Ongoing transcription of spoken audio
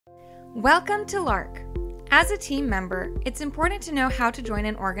Welcome to Lark. As a team member, it's important to know how to join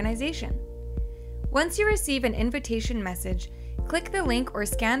an organization. Once you receive an invitation message, click the link or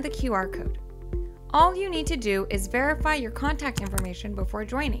scan the QR code. All you need to do is verify your contact information before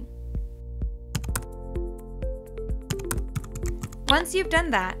joining. Once you've done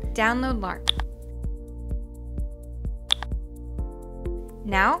that, download Lark.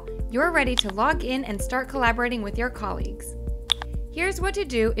 Now, you're ready to log in and start collaborating with your colleagues. Here's what to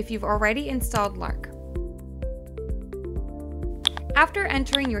do if you've already installed Lark. After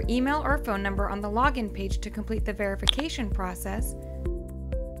entering your email or phone number on the login page to complete the verification process,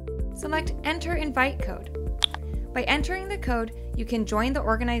 select Enter Invite Code. By entering the code, you can join the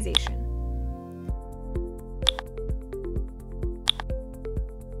organization.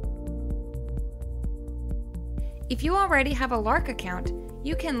 If you already have a Lark account,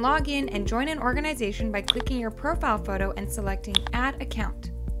 you can log in and join an organization by clicking your profile photo and selecting Add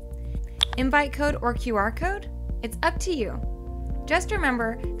Account. Invite code or QR code? It's up to you. Just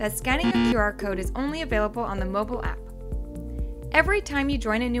remember that scanning the QR code is only available on the mobile app. Every time you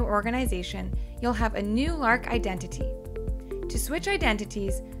join a new organization, you'll have a new Lark identity. To switch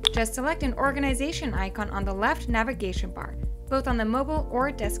identities, just select an organization icon on the left navigation bar, both on the mobile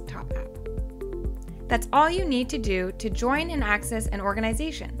or desktop app. That's all you need to do to join and access an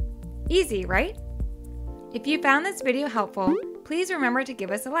organization. Easy, right? If you found this video helpful, please remember to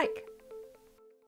give us a like.